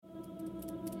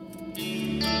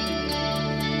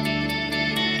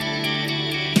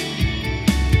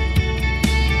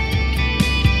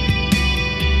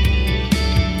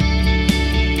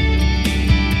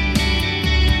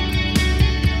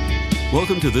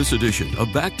Welcome to this edition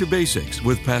of Back to Basics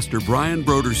with Pastor Brian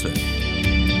Broderson.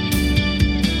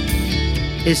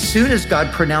 As soon as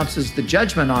God pronounces the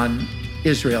judgment on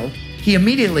Israel, he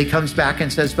immediately comes back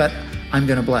and says, but I'm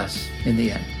going to bless in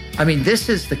the end. I mean, this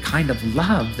is the kind of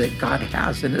love that God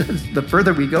has. And the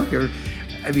further we go here,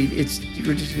 I mean, we're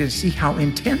just going to see how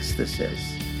intense this is.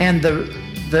 And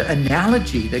the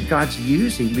analogy that God's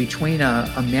using between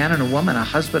a man and a woman, a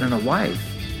husband and a wife,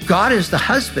 God is the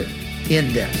husband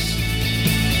in this.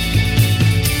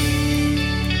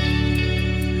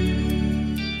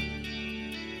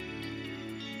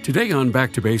 Today on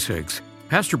Back to Basics,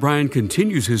 Pastor Brian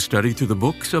continues his study through the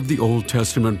books of the Old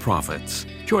Testament prophets.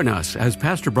 Join us as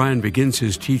Pastor Brian begins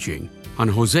his teaching on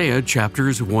Hosea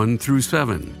chapters 1 through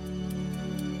 7.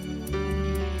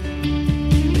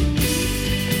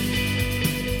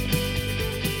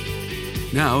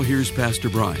 Now, here's Pastor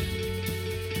Brian.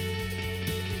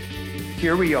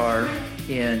 Here we are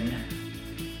in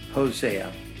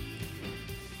Hosea.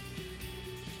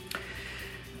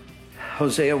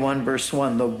 Hosea 1 verse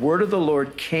 1, the word of the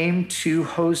Lord came to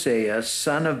Hosea,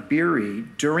 son of Beeri,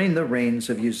 during the reigns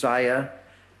of Uzziah,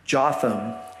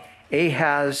 Jotham,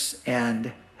 Ahaz,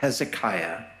 and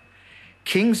Hezekiah,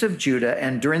 kings of Judah,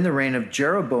 and during the reign of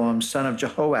Jeroboam, son of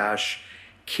Jehoash,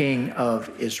 king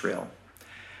of Israel.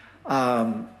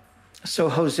 So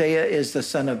Hosea is the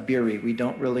son of Beeri. We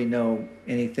don't really know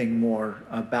anything more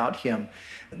about him.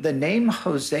 The name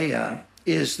Hosea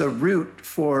is the root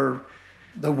for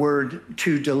the word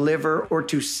to deliver or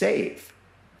to save.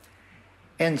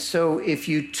 And so if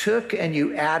you took and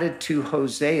you added to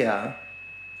Hosea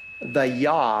the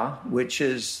Yah, which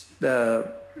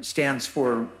stands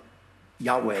for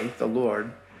Yahweh, the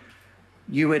Lord,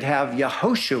 you would have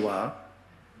Yehoshua,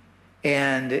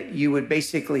 and you would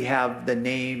basically have the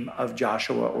name of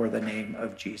Joshua or the name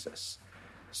of Jesus.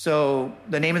 So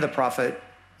the name of the prophet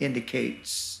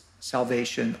indicates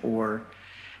salvation or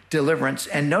deliverance.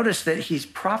 And notice that he's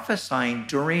prophesying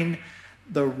during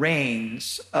the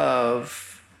reigns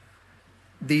of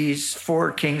these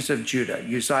four kings of Judah,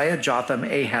 Uzziah, Jotham,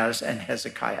 Ahaz, and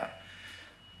Hezekiah.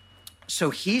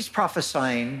 So he's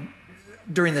prophesying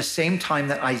during the same time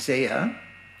that Isaiah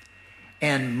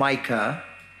and Micah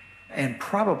and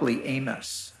probably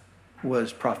Amos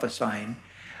was prophesying.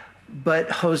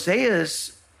 But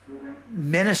Hosea's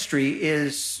ministry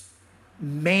is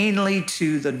mainly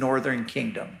to the northern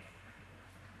kingdom.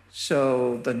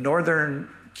 So the northern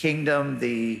kingdom,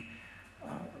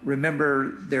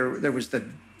 remember there was the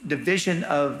division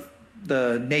of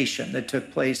the nation that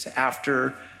took place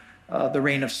after the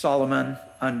reign of Solomon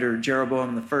under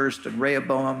Jeroboam the first and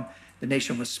Rehoboam. The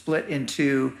nation was split in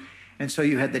two. And so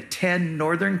you had the 10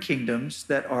 northern kingdoms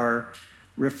that are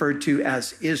referred to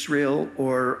as Israel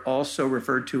or also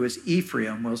referred to as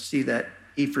Ephraim. We'll see that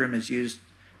Ephraim is used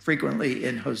frequently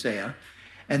in Hosea.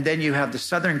 And then you have the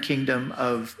southern kingdom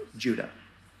of Judah.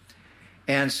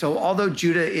 And so although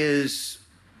Judah is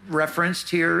referenced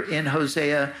here in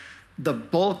Hosea, the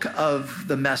bulk of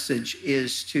the message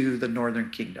is to the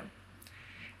northern kingdom.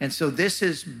 And so this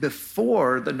is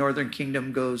before the northern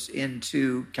kingdom goes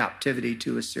into captivity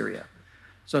to Assyria.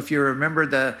 So if you remember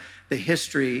the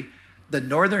history, the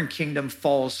northern kingdom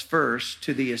falls first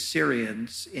to the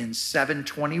Assyrians in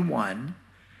 721.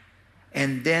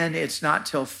 And then it's not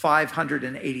till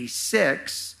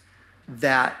 586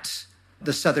 that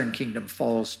the southern kingdom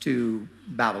falls to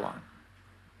Babylon.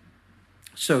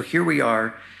 So here we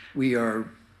are. We are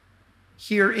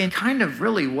here in kind of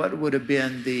really what would have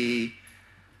been the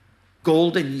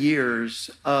golden years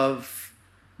of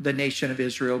the nation of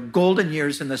Israel. Golden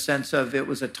years in the sense of it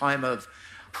was a time of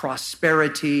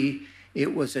prosperity.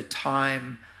 It was a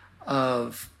time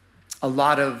of a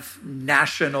lot of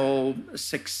national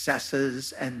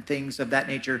successes and things of that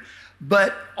nature.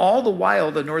 But all the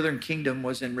while, the northern kingdom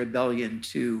was in rebellion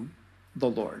to the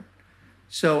Lord.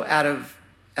 So out of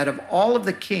all of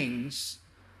the kings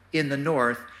in the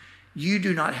north, you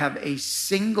do not have a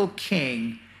single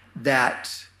king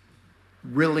that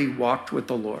really walked with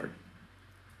the Lord.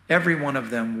 Every one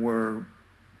of them were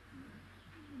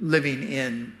living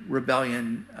in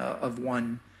rebellion of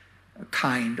one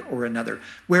kind or another.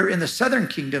 Where in the southern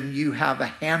kingdom, you have a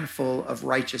handful of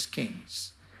righteous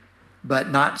kings,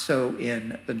 but not so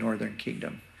in the northern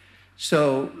kingdom.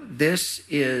 So this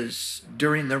is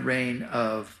during the reign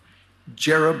of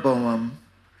Jeroboam,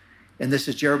 and this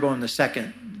is Jeroboam the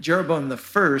second. Jeroboam the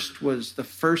first was the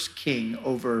first king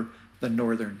over the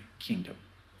northern kingdom.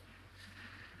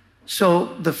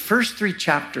 So the first three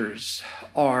chapters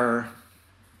are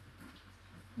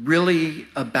really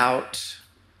about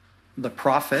the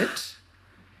prophet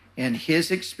and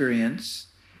his experience.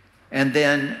 And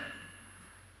then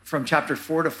from chapter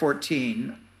 4 to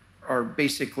 14 are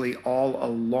basically all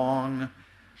a long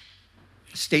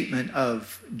statement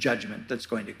of judgment that's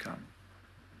going to come.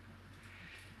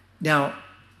 Now,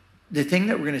 the thing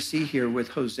that we're going to see here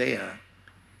with Hosea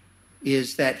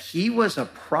is that he was a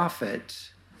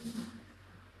prophet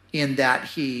in that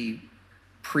he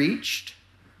preached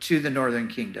to the northern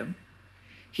kingdom.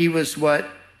 He was what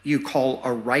you call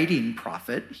a writing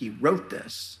prophet. He wrote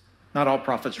this. Not all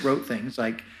prophets wrote things.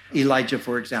 Like Elijah,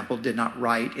 for example, did not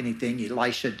write anything.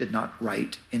 Elisha did not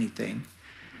write anything.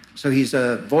 So he's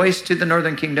a voice to the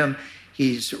northern kingdom.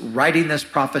 He's writing this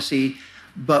prophecy.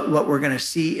 But what we're going to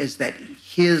see is that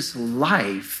his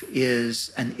life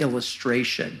is an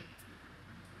illustration.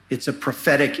 It's a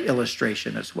prophetic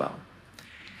illustration as well.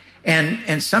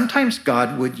 And sometimes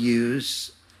God would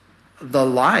use the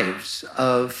lives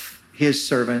of his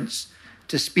servants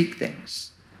to speak things.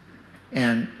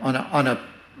 And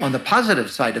on the positive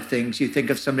side of things, you think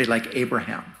of somebody like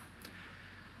Abraham.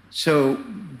 So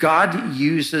God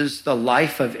uses the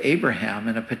life of Abraham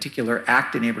and a particular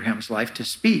act in Abraham's life to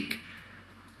speak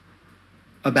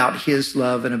about his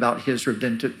love and about his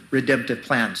redemptive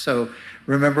plan. So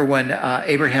remember when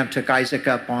Abraham took Isaac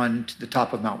up on to the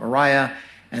top of Mount Moriah,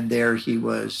 and there he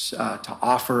was to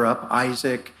offer up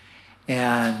Isaac.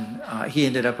 And he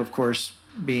ended up, of course,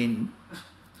 being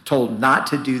told not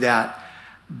to do that.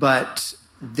 But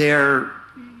there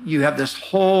you have this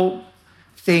whole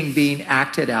thing being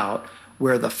acted out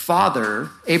where the father,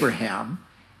 Abraham,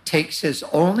 takes his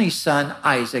only son,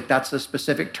 Isaac, that's the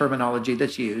specific terminology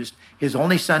that's used, his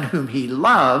only son whom he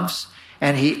loves,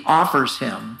 and he offers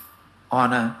him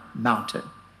on a mountain.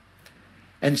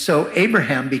 And so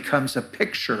Abraham becomes a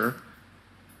picture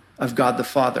of God the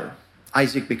Father.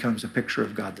 Isaac becomes a picture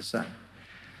of God the Son.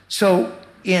 So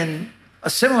in a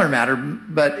similar matter,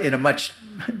 but in a much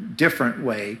different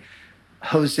way,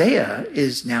 Hosea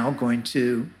is now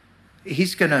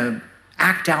he's going to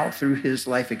act out through his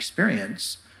life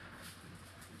experience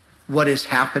what is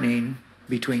happening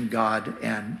between God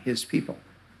and his people.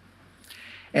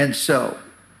 And so,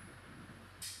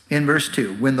 in verse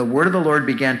 2, when the word of the Lord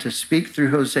began to speak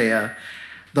through Hosea,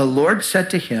 the Lord said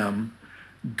to him,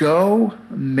 "Go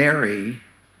marry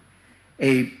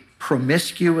a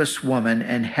promiscuous woman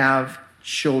and have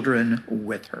children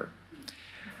with her."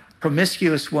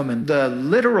 Promiscuous woman. The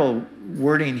literal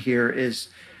wording here is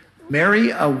marry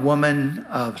a woman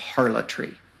of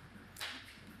harlotry.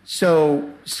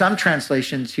 So some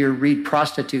translations here read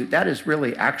prostitute. That is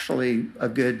really actually a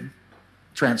good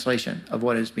translation of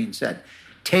what is being said.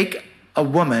 Take a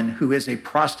woman who is a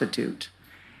prostitute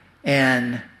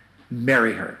and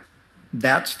marry her.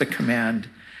 That's the command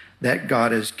that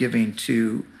God is giving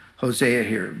to Hosea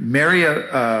here. Marry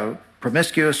a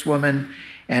promiscuous woman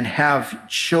and have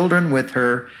children with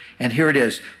her. And here it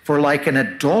is. For like an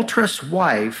adulterous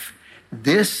wife,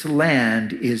 this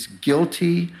land is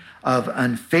guilty of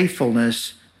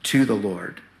unfaithfulness to the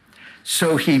Lord.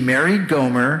 So he married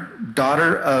Gomer,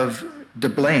 daughter of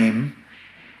Diblaim,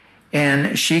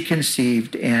 and she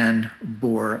conceived and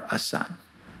bore a son.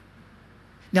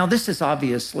 Now, this is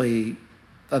obviously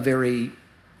a very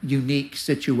unique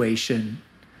situation.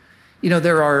 You know,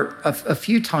 there are a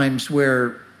few times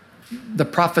where the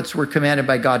prophets were commanded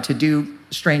by God to do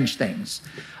strange things.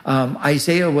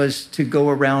 Isaiah was to go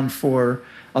around for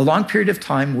a long period of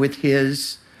time with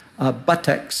his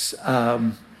buttocks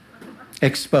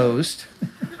exposed.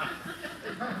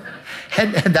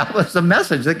 and that was the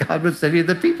message that God was sending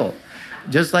to the people.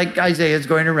 Just like Isaiah is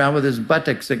going around with his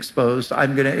buttocks exposed,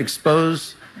 I'm going to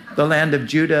expose the land of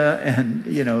Judah. And,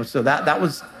 so that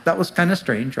was kind of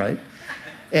strange, right?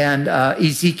 And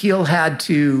Ezekiel had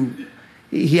to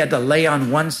lay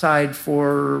on one side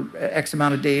for X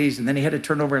amount of days, and then he had to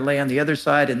turn over and lay on the other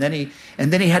side, and then he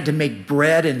had to make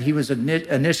bread, and he was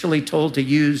initially told to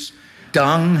use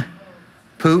dung,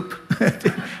 poop.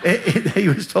 He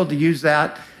was told to use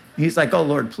that. He's like, "Oh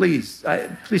Lord, please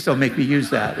don't make me use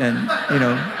that." And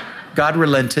God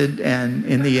relented, and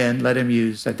in the end, let him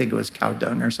use. I think it was cow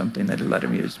dung or something that he let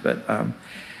him use. But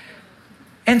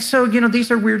and so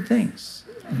these are weird things.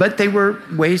 But they were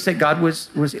ways that God was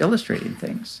illustrating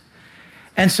things.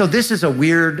 And so this is a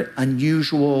weird,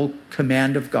 unusual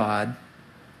command of God.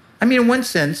 I mean, in one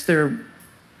sense, if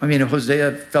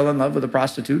Hosea fell in love with a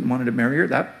prostitute and wanted to marry her,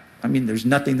 there's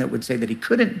nothing that would say that he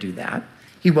couldn't do that.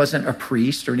 He wasn't a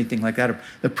priest or anything like that.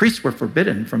 The priests were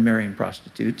forbidden from marrying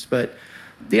prostitutes, but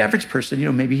the average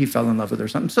person, maybe he fell in love with her or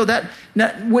something. So that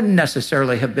wouldn't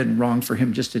necessarily have been wrong for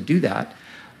him just to do that.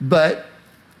 But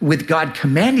with God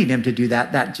commanding him to do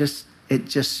that, it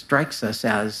just strikes us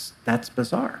as that's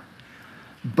bizarre.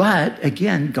 But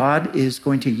again, God is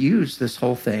going to use this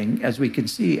whole thing, as we can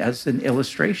see, as an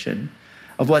illustration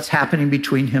of what's happening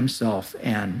between himself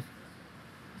and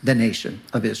the nation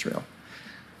of Israel.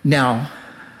 Now,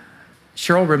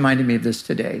 Cheryl reminded me of this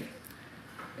today,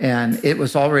 and it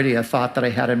was already a thought that I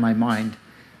had in my mind.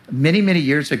 Many, many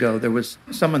years ago, there was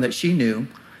someone that she knew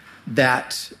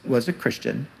that was a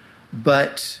Christian,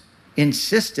 but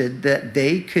insisted that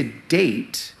they could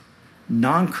date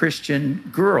non-Christian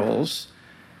girls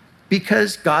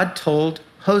because God told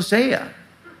Hosea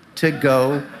to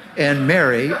go and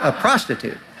marry a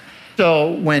prostitute.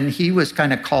 So when he was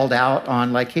kind of called out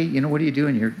on like, hey, what are you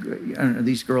doing?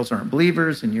 These girls aren't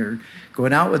believers and you're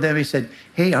going out with them. He said,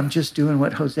 hey, I'm just doing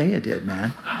what Hosea did,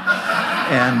 man.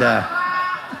 And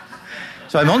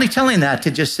so I'm only telling that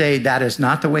to just say that is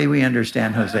not the way we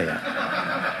understand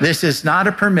Hosea. This is not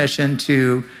a permission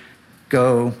to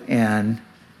go and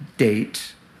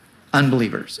date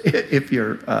unbelievers if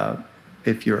you're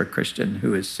a Christian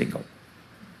who is single.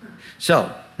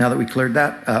 So now that we cleared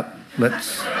that up,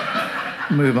 let's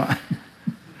move on.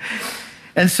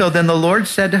 And so then the Lord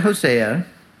said to Hosea,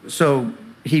 so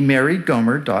he married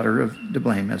Gomer, daughter of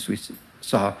Diblaim, as we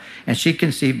saw, and she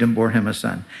conceived and bore him a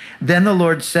son. Then the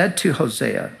Lord said to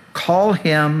Hosea, call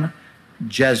him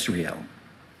Jezreel,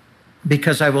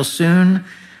 because I will soon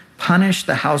punish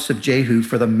the house of Jehu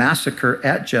for the massacre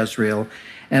at Jezreel,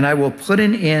 and I will put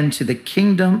an end to the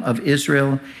kingdom of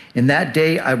Israel. In that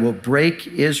day I will break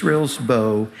Israel's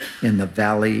bow in the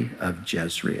valley of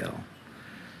Jezreel.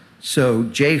 So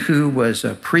Jehu was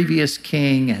a previous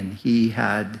king, and he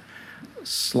had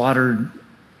slaughtered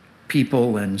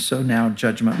people, and so now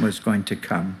judgment was going to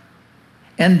come.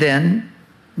 And then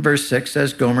verse 6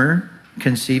 says, Gomer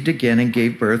conceived again and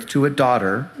gave birth to a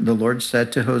daughter. The Lord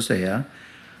said to Hosea,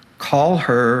 call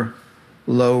her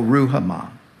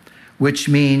Lo-ruhamah, which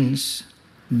means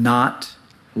not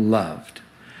loved.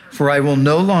 For I will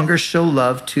no longer show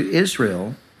love to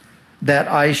Israel, that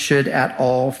I should at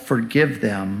all forgive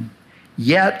them.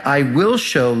 Yet I will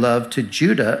show love to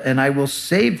Judah, and I will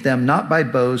save them not by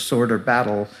bow, sword, or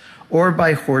battle, or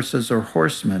by horses or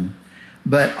horsemen,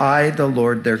 but I, the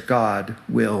Lord their God,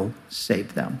 will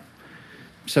save them.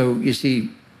 So you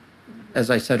see, as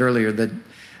I said earlier,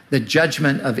 the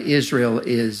judgment of Israel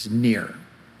is near.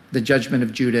 The judgment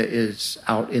of Judah is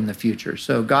out in the future.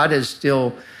 So God is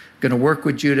still going to work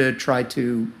with Judah, try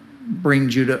to bring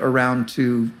Judah around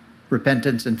to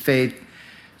repentance and faith.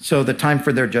 So the time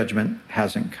for their judgment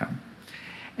hasn't come.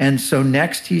 And so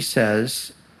next he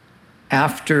says,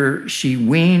 after she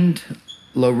weaned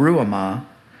Lo-ruhamah,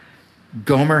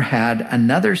 Gomer had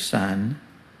another son.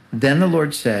 Then the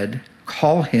Lord said,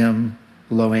 call him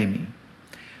Lo-ammi,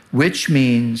 which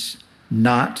means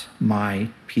not my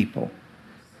people.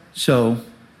 So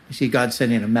you see God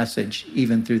sending a message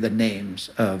even through the names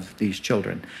of these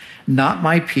children. Not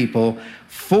my people,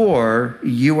 for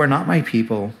you are not my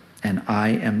people, and I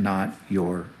am not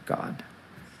your God.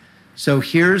 So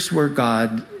here's where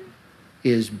God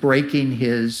is breaking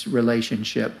his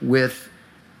relationship with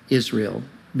Israel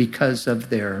because of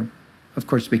their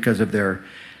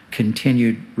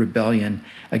continued rebellion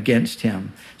against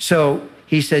him. So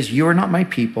he says, you are not my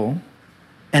people.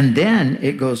 And then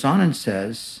it goes on and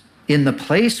says, in the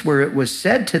place where it was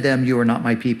said to them, you are not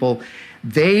my people,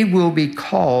 they will be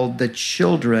called the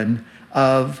children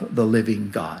of the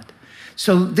living God.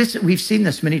 So we've seen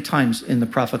this many times in the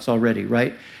prophets already,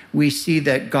 right? We see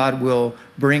that God will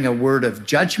bring a word of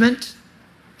judgment,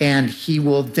 and he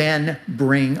will then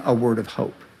bring a word of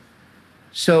hope.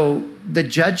 So the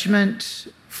judgment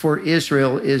for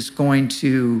Israel is going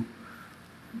to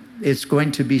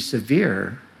be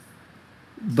severe,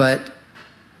 but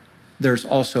there's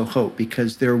also hope,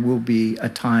 because there will be a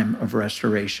time of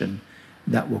restoration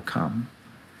that will come.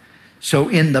 So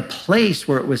in the place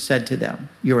where it was said to them,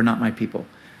 you are not my people,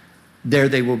 there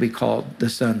they will be called the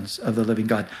sons of the living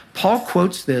God. Paul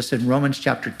quotes this in Romans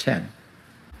chapter 10.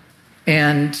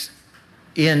 And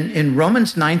in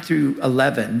Romans 9 through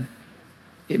 11,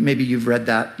 maybe you've read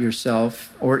that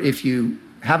yourself, or if you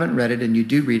haven't read it and you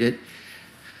do read it,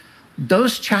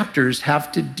 those chapters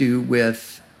have to do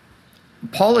with,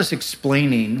 Paul is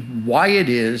explaining why it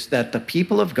is that the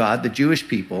people of God, the Jewish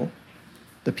people,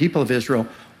 the people of Israel,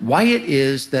 why it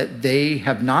is that they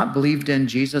have not believed in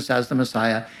Jesus as the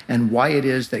Messiah, and why it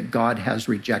is that God has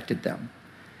rejected them.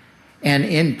 And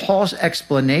in Paul's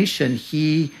explanation,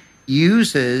 he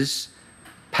uses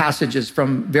passages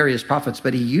from various prophets,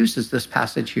 but he uses this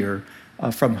passage here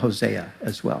from Hosea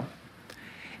as well.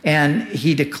 And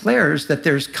he declares that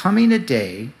there's coming a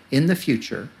day in the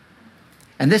future,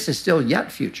 and this is still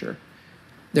yet future,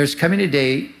 there's coming a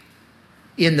day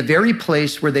in the very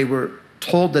place where they were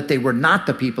told that they were not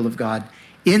the people of God,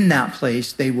 in that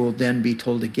place, they will then be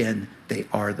told again, they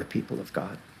are the people of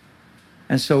God.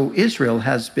 And so Israel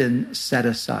has been set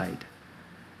aside.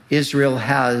 Israel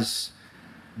has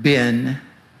been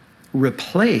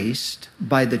replaced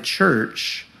by the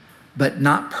church, but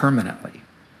not permanently.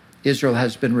 Israel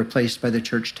has been replaced by the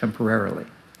church temporarily.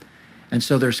 And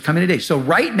so there's coming a day. So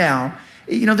right now,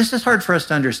 this is hard for us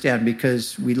to understand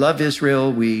because we love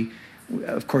Israel.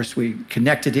 Of course, we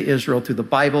connected to Israel through the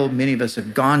Bible. Many of us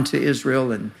have gone to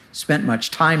Israel and spent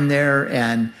much time there,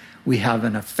 and we have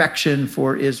an affection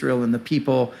for Israel and the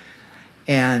people.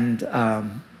 And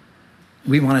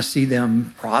we want to see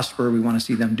them prosper. We want to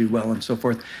see them do well and so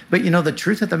forth. But the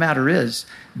truth of the matter is,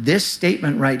 this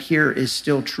statement right here is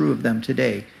still true of them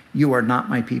today. You are not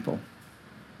my people.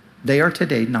 They are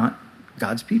today not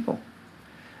God's people.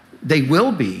 They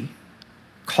will be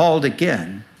called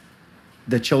again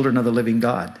the children of the living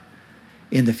God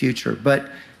in the future.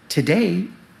 But today,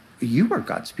 you are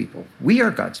God's people. We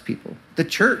are God's people. The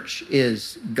church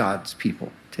is God's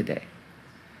people today.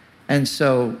 And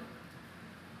so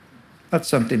that's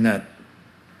something that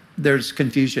there's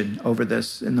confusion over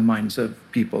this in the minds of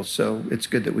people. So it's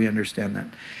good that we understand that.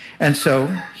 And so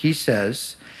he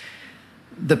says,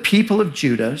 the people of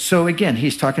Judah, so again,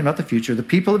 he's talking about the future. The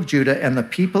people of Judah and the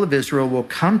people of Israel will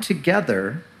come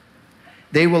together.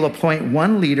 They will appoint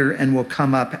one leader and will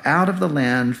come up out of the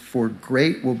land, for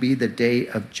great will be the day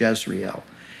of Jezreel.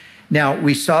 Now,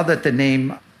 we saw that the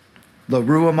name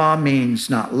Lo-ruhamah means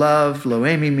not love.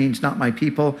 Lo-ami means not my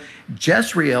people.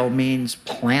 Jezreel means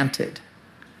planted.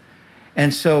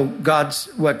 And so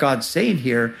what God's saying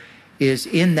here is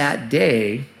in that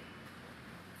day,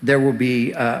 there will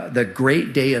be the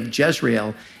great day of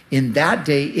Jezreel. In that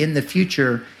day, in the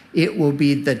future, it will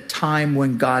be the time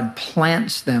when God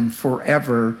plants them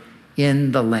forever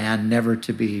in the land, never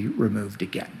to be removed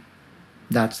again.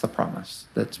 That's the promise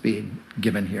that's being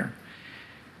given here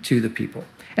to the people.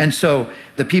 And so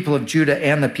the people of Judah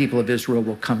and the people of Israel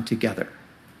will come together.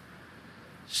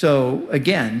 So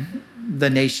again, the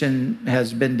nation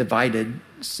has been divided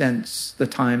since the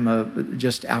time of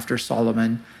just after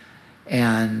Solomon.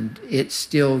 And it's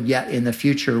still yet in the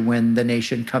future when the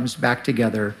nation comes back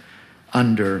together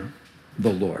under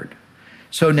the Lord.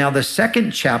 So now the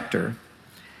second chapter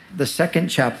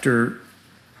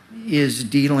is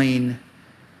dealing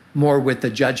more with the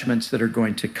judgments that are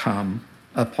going to come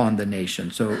upon the nation.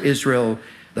 So Israel,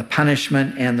 the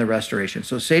punishment and the restoration.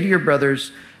 So say to your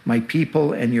brothers, my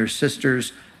people, and your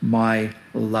sisters, my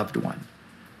loved one.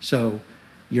 So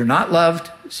you're not loved,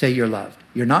 say you're loved.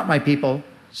 You're not my people,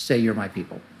 say you're my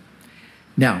people.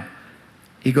 Now,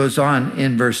 he goes on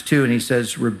in verse 2 and he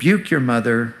says, rebuke your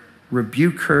mother,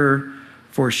 rebuke her,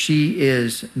 for she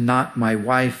is not my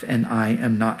wife and I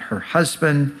am not her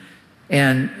husband.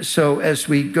 And so as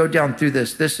we go down through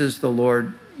this is the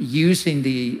Lord using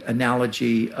the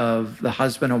analogy of the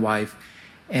husband and wife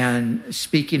and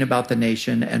speaking about the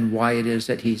nation and why it is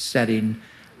that he's setting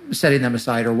them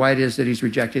aside, or why it is that he's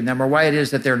rejecting them, or why it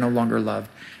is that they're no longer loved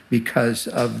because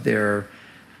of their,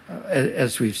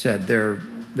 as we've said,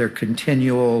 their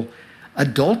continual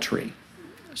adultery.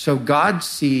 So God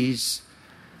sees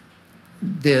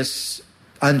this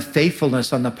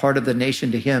unfaithfulness on the part of the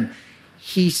nation to him.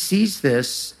 He sees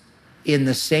this in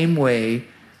the same way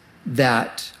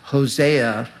that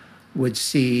Hosea would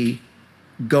see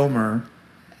Gomer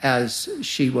as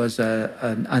she was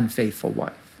an unfaithful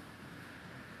wife.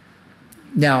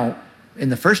 Now, in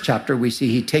the first chapter, we see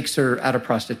he takes her out of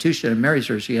prostitution and marries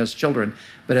her. She has children.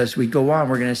 But as we go on,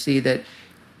 we're going to see that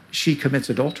she commits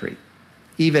adultery.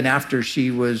 Even after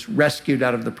she was rescued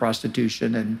out of the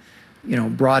prostitution and,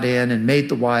 brought in and made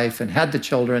the wife and had the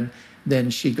children,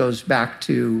 then she goes back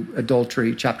to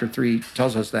adultery. Chapter 3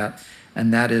 tells us that.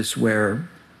 And that is where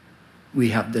we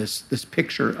have this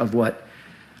picture of what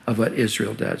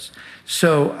Israel does.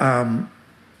 So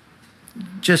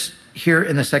just here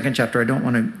in the second chapter, I don't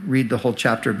want to read the whole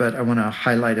chapter, but I want to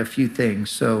highlight a few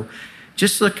things. So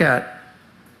just look at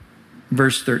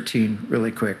verse 13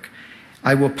 really quick.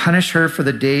 I will punish her for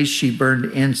the days she burned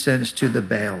incense to the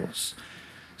Baals.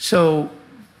 So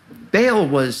Baal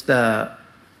was the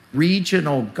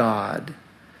regional god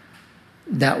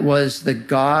that was the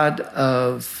god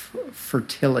of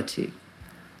fertility.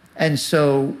 And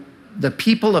so the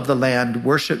people of the land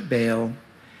worshiped Baal,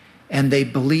 and they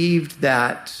believed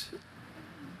that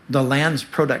the land's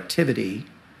productivity,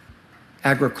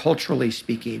 agriculturally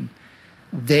speaking,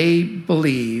 they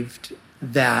believed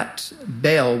that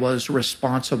Baal was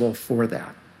responsible for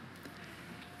that.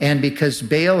 And because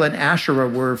Baal and Asherah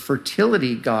were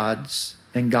fertility gods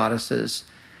and goddesses,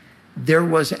 there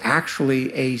was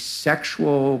actually a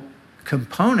sexual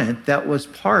component that was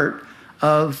part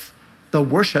of the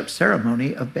worship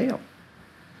ceremony of Baal.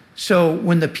 So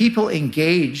when the people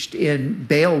engaged in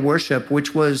Baal worship,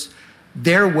 which was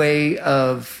their way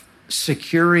of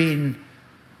securing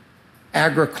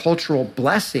agricultural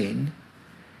blessing,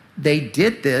 they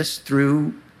did this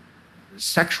through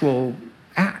sexual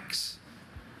acts,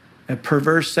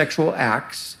 perverse sexual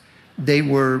acts. They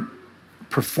were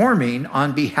performing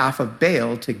on behalf of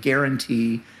Baal to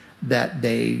guarantee that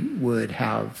they would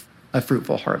have a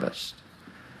fruitful harvest.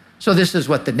 So this is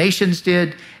what the nations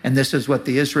did, and this is what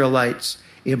the Israelites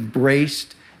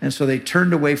embraced. And so they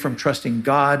turned away from trusting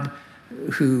God,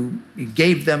 who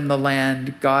gave them the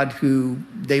land, God who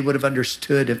they would have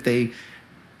understood if they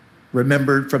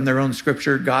remembered from their own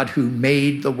scripture, God who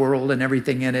made the world and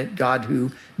everything in it, God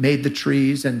who made the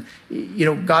trees. And,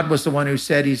 God was the one who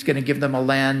said he's going to give them a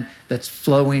land that's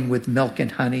flowing with milk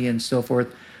and honey and so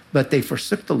forth. But they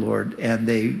forsook the Lord, and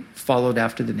they followed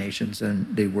after the nations,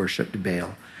 and they worshiped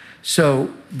Baal.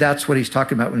 So that's what he's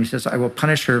talking about when he says, I will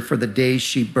punish her for the days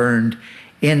she burned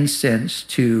incense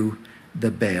to the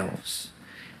Baals.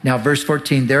 Now, verse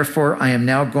 14, therefore I am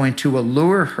now going to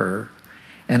allure her,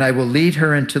 and I will lead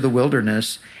her into the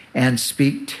wilderness and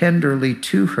speak tenderly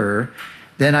to her.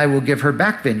 Then I will give her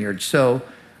back vineyards. So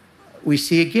we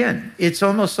see again, it's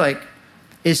almost like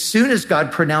as soon as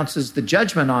God pronounces the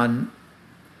judgment on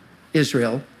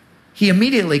Israel, he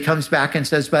immediately comes back and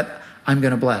says, but I'm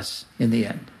going to bless in the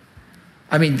end.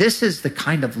 I mean, this is the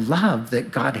kind of love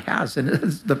that God has. And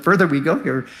the further we go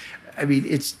here, I mean,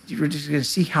 you're just going to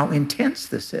see how intense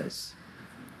this is.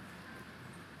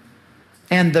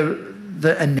 And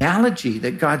the analogy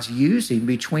that God's using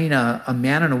between a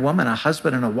man and a woman, a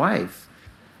husband and a wife,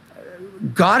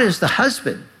 God is the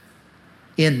husband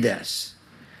in this.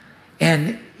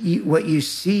 And what you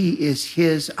see is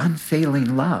his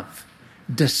unfailing love,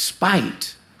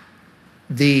 despite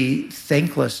the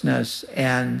thanklessness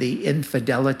and the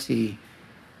infidelity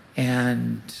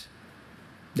and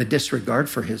the disregard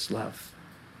for his love,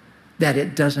 that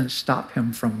it doesn't stop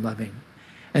him from loving.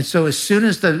 And so as soon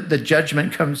as the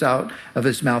judgment comes out of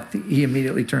his mouth, he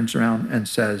immediately turns around and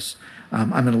says,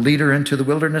 I'm going to lead her into the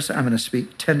wilderness. I'm going to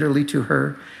speak tenderly to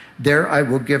her. There I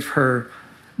will give her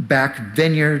back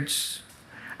vineyards.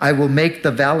 I will make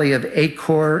the valley of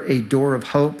Achor a door of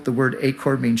hope. The word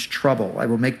Achor means trouble. I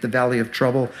will make the valley of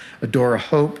trouble a door of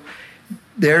hope.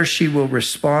 There she will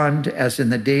respond as in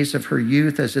the days of her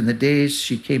youth, as in the days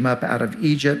she came up out of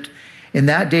Egypt. In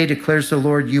that day, declares the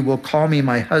Lord, you will call me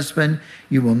my husband.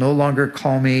 You will no longer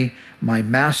call me my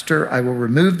master. I will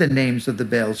remove the names of the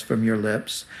Baals from your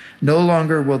lips. No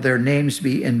longer will their names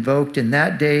be invoked. In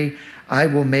that day, I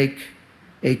will make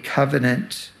a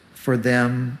covenant for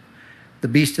them. The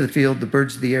beasts of the field, the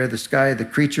birds of the air, the sky, the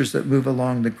creatures that move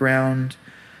along the ground.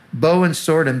 Bow and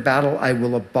sword and battle I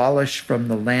will abolish from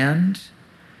the land,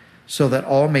 so that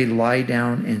all may lie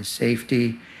down in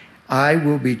safety. I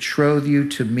will betroth you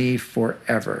to me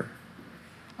forever.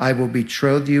 I will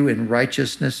betroth you in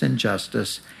righteousness and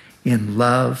justice, in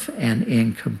love and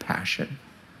in compassion.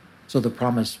 So the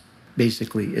promise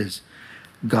basically is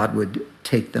God would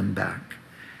take them back.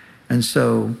 And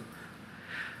so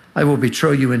I will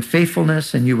betroth you in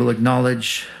faithfulness, and you will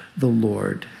acknowledge the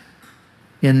Lord.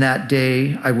 In that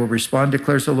day, I will respond,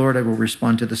 declares the Lord. I will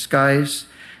respond to the skies.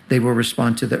 They will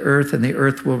respond to the earth, and the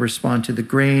earth will respond to the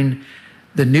grain.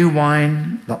 The new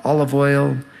wine, the olive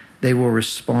oil, they will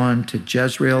respond to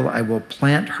Jezreel. I will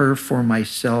plant her for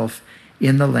myself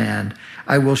in the land.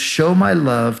 I will show my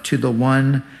love to the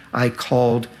one I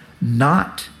called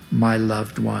not my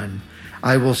loved one.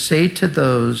 I will say to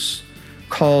those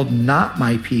called not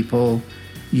my people,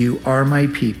 you are my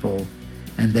people,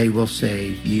 and they will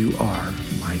say, you are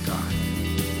my God.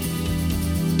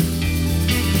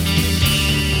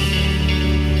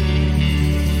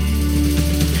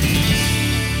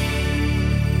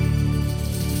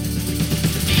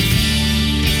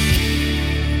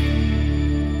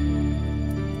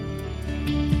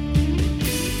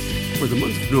 For the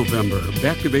month of November,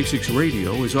 Back to Basics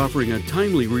Radio is offering a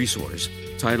timely resource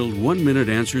titled 1 Minute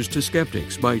Answers to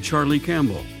Skeptics by Charlie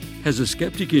Campbell. Has a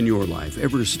skeptic in your life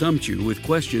ever stumped you with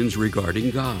questions regarding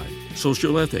God,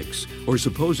 social ethics, or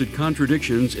supposed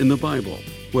contradictions in the Bible?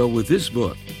 Well, with this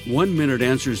book, 1 Minute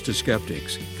Answers to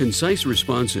Skeptics, concise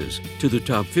responses to the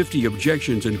top 50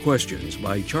 objections and questions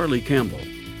by Charlie Campbell,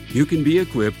 you can be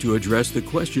equipped to address the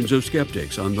questions of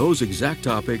skeptics on those exact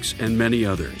topics and many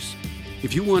others.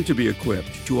 If you want to be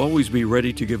equipped to always be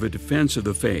ready to give a defense of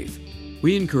the faith,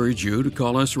 we encourage you to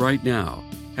call us right now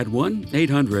at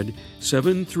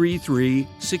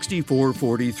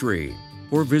 1-800-733-6443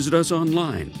 or visit us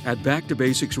online at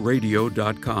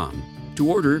backtobasicsradio.com. To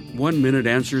order, 1 Minute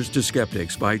Answers to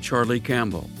Skeptics by Charlie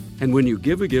Campbell. And when you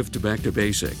give a gift to Back to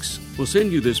Basics, we'll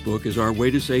send you this book as our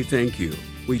way to say thank you.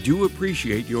 We do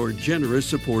appreciate your generous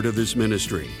support of this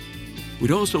ministry.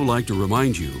 We'd also like to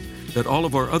remind you that all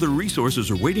of our other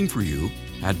resources are waiting for you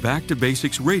at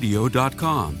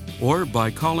backtobasicsradio.com or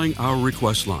by calling our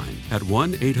request line at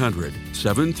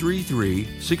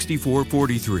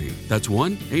 1-800-733-6443. That's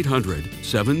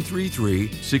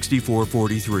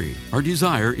 1-800-733-6443. Our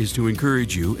desire is to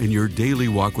encourage you in your daily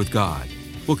walk with God.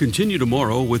 We'll continue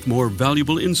tomorrow with more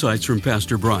valuable insights from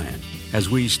Pastor Brian as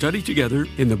we study together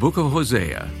in the book of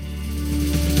Hosea.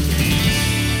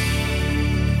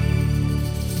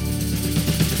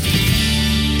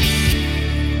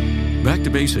 Back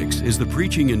to Basics is the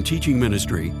preaching and teaching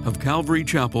ministry of Calvary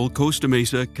Chapel, Costa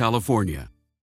Mesa, California.